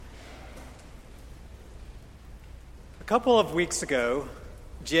couple of weeks ago,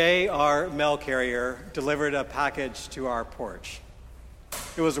 Jay, our mail carrier, delivered a package to our porch.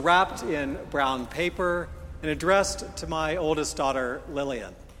 It was wrapped in brown paper and addressed to my oldest daughter,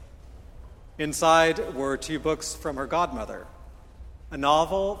 Lillian. Inside were 2 books from her godmother, a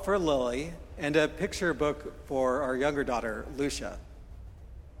novel for Lily and a picture book for our younger daughter, Lucia.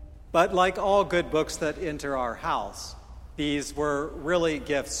 But like all good books that enter our house, these were really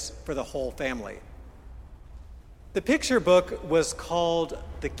gifts for the whole family. The picture book was called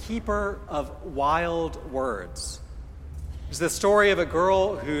The Keeper of Wild Words. It's the story of a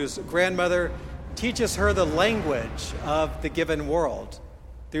girl whose grandmother teaches her the language of the given world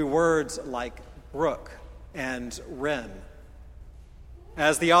through words like brook and wren.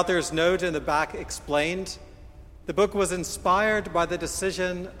 As the author's note in the back explained, the book was inspired by the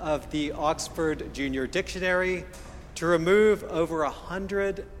decision of the Oxford Junior Dictionary to remove over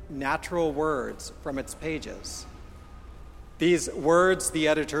 100 natural words from its pages. These words, the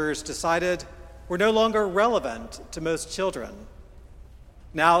editors decided, were no longer relevant to most children.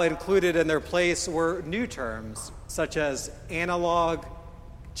 Now included in their place were new terms such as analog,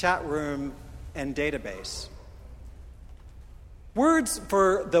 chat room, and database. Words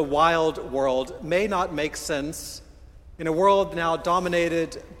for the wild world may not make sense in a world now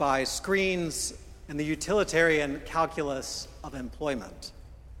dominated by screens and the utilitarian calculus of employment.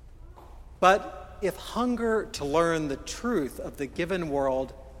 But if hunger to learn the truth of the given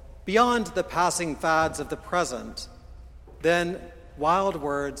world beyond the passing fads of the present, then wild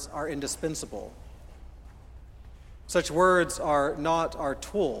words are indispensable. Such words are not our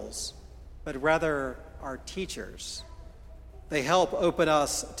tools, but rather our teachers. They help open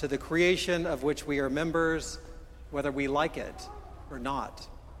us to the creation of which we are members, whether we like it or not.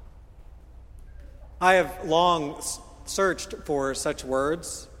 I have long searched for such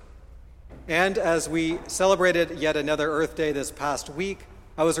words, and as we celebrated yet another Earth Day this past week,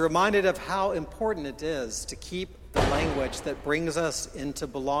 I was reminded of how important it is to keep the language that brings us into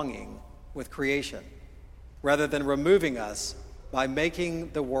belonging with creation, rather than removing us by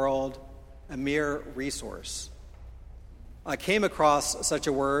making the world a mere resource. I came across such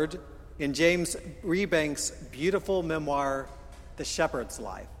a word in James Rebank's beautiful memoir, The Shepherd's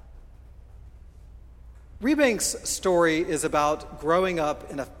Life. Rebank's story is about growing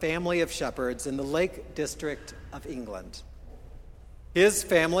up in a family of shepherds in the Lake District of England. His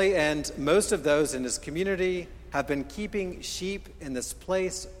family and most of those in his community have been keeping sheep in this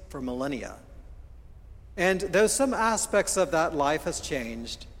place for millennia. And though some aspects of that life has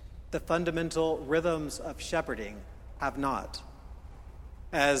changed, the fundamental rhythms of shepherding have not.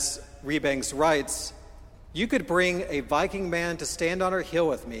 As Rebanks writes, "You could bring a Viking man to stand on our hill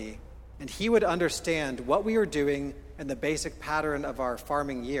with me, and he would understand what we are doing and the basic pattern of our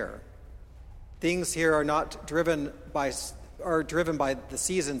farming year. Things here are driven by the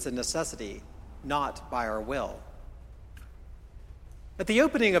seasons and necessity, not by our will." At the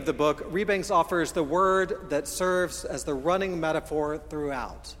opening of the book, Rebanks offers the word that serves as the running metaphor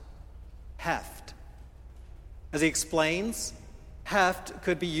throughout: heft. As he explains, heft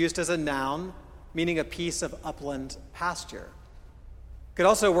could be used as a noun, meaning a piece of upland pasture. It could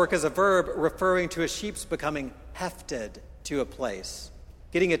also work as a verb referring to a sheep's becoming hefted to a place,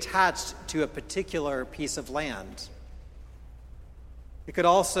 getting attached to a particular piece of land. It could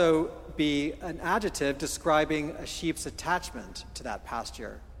also be an adjective describing a sheep's attachment to that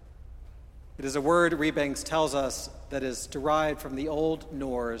pasture. It is a word, Rebanks tells us, that is derived from the Old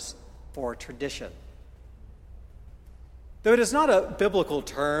Norse for tradition. Though it is not a biblical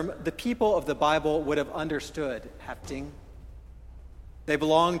term, the people of the Bible would have understood hefting. They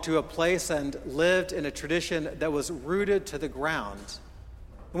belonged to a place and lived in a tradition that was rooted to the ground.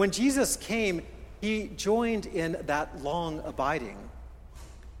 When Jesus came, he joined in that long abiding.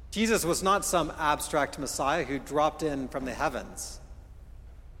 Jesus was not some abstract Messiah who dropped in from the heavens.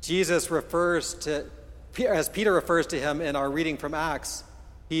 Jesus refers to, as Peter refers to him in our reading from Acts,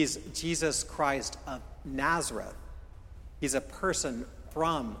 he's Jesus Christ of Nazareth. He's a person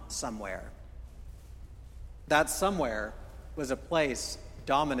from somewhere. That somewhere was a place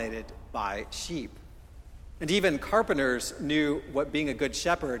dominated by sheep. And even carpenters knew what being a good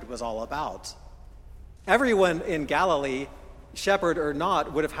shepherd was all about. Everyone in Galilee, shepherd or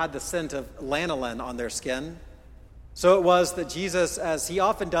not, would have had the scent of lanolin on their skin. So it was that Jesus, as he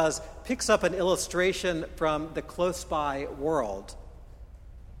often does, picks up an illustration from the close-by world.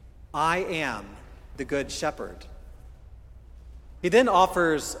 I am the good shepherd. He then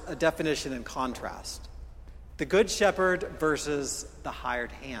offers a definition in contrast: the good shepherd versus the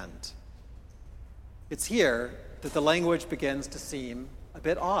hired hand. It's here that the language begins to seem a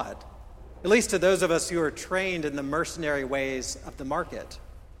bit odd. at least to those of us who are trained in the mercenary ways of the market.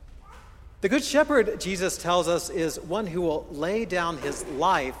 The Good Shepherd, Jesus tells us, is one who will lay down his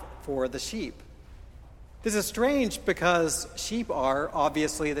life for the sheep. This is strange because sheep are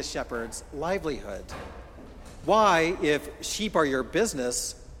obviously the shepherd's livelihood. Why, if sheep are your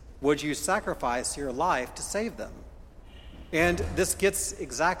business, would you sacrifice your life to save them? And this gets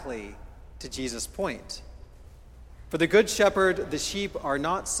exactly to Jesus' point. For the Good Shepherd, the sheep are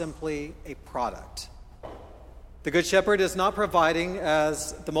not simply a product. The Good Shepherd is not providing,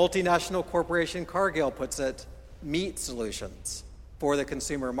 as the multinational corporation Cargill puts it, meat solutions for the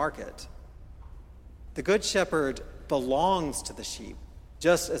consumer market. The Good Shepherd belongs to the sheep,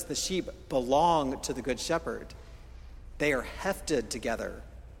 just as the sheep belong to the Good Shepherd. They are hefted together.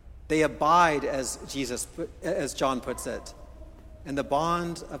 They abide, as John puts it, and the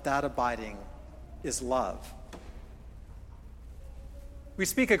bond of that abiding is love. We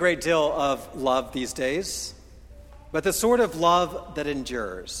speak a great deal of love these days, but the sort of love that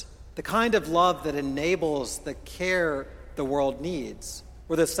endures, the kind of love that enables the care the world needs,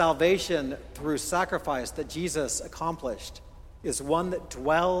 or the salvation through sacrifice that Jesus accomplished, is one that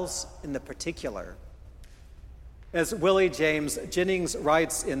dwells in the particular. As Willie James Jennings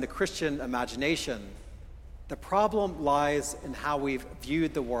writes in The Christian Imagination, the problem lies in how we've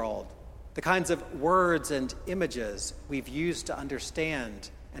viewed the world, the kinds of words and images we've used to understand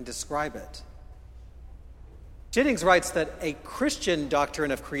and describe it. Jennings writes that a Christian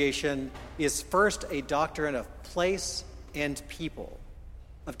doctrine of creation is first a doctrine of place and people,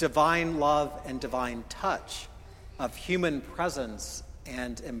 of divine love and divine touch, of human presence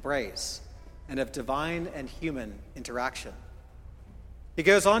and embrace, and of divine and human interaction. He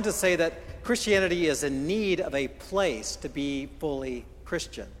goes on to say that Christianity is in need of a place to be fully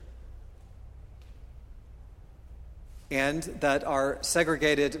Christian, and that our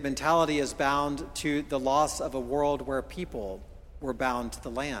segregated mentality is bound to the loss of a world where people were bound to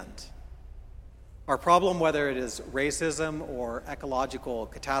the land. Our problem, whether it is racism or ecological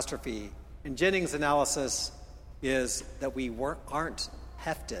catastrophe, in Jennings' analysis, is that we aren't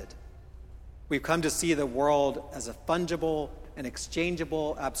hefted. We've come to see the world as a fungible and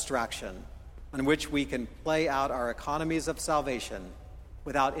exchangeable abstraction on which we can play out our economies of salvation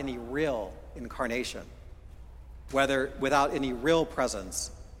without any real incarnation, without any real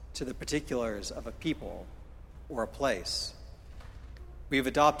presence to the particulars of a people or a place. We've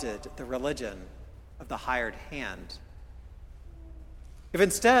adopted the religion of the hired hand. If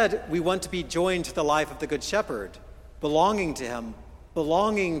instead we want to be joined to the life of the Good Shepherd, belonging to him,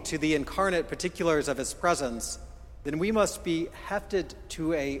 belonging to the incarnate particulars of his presence, then we must be hefted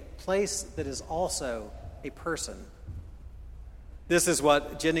to a place that is also a person. This is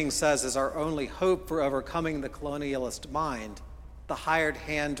what Jennings says is our only hope for overcoming the colonialist mind, the hired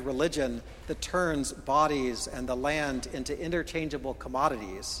hand religion that turns bodies and the land into interchangeable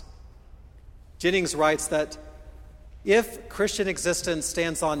commodities. Jennings writes that if Christian existence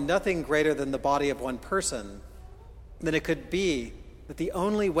stands on nothing greater than the body of one person, then it could be that the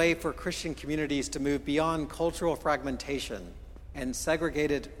only way for Christian communities to move beyond cultural fragmentation and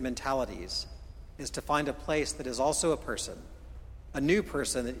segregated mentalities is to find a place that is also a person, a new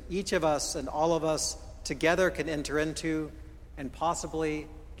person that each of us and all of us together can enter into and possibly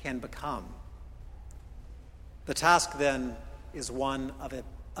can become. The task then is one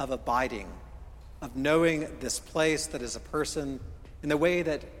of abiding, of knowing this place that is a person in the way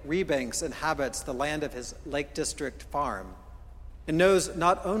that Rebanks inhabits the land of his Lake District farm and knows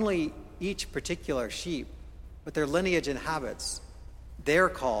not only each particular sheep, but their lineage and habits, their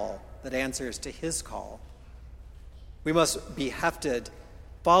call that answers to his call. We must be hefted,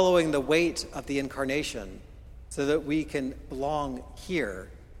 following the weight of the incarnation, so that we can belong here,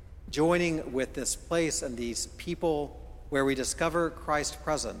 joining with this place and these people where we discover Christ's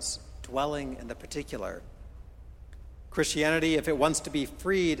presence, dwelling in the particular. Christianity, if it wants to be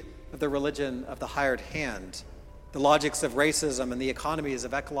freed of the religion of the hired hand, the logics of racism and the economies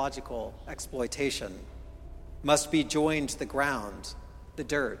of ecological exploitation, must be joined to the ground, the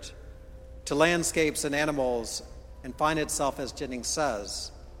dirt, to landscapes and animals, and find itself, as Jennings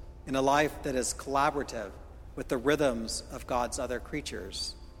says, in a life that is collaborative with the rhythms of God's other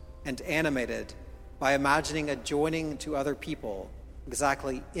creatures and animated by imagining a joining to other people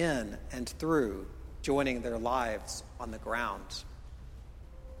exactly in and through joining their lives on the ground.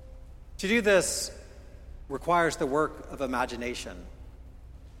 To do this requires the work of imagination.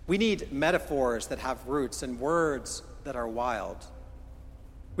 We need metaphors that have roots and words that are wild.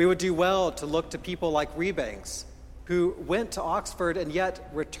 We would do well to look to people like Rebanks, who went to Oxford and yet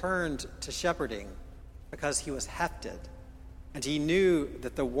returned to shepherding because he was hefted, and he knew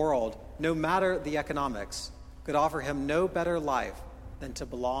that the world, no matter the economics, could offer him no better life than to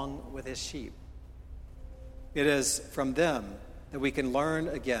belong with his sheep. It is from them that we can learn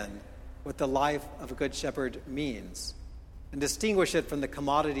again what the life of a good shepherd means and distinguish it from the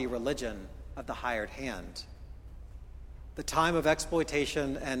commodity religion of the hired hand. The time of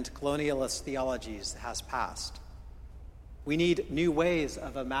exploitation and colonialist theologies has passed. We need new ways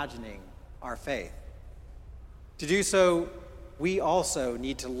of imagining our faith. To do so, we also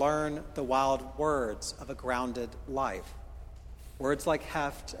need to learn the wild words of a grounded life, words like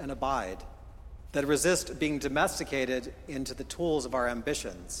heft and abide, that resist being domesticated into the tools of our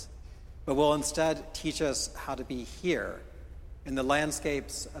ambitions, but will instead teach us how to be here in the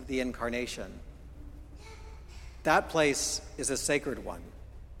landscapes of the incarnation. That place is a sacred one,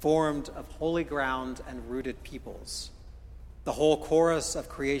 formed of holy ground and rooted peoples. The whole chorus of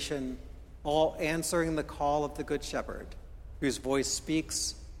creation, all answering the call of the Good Shepherd, whose voice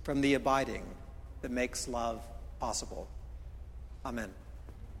speaks from the abiding that makes love possible. Amen.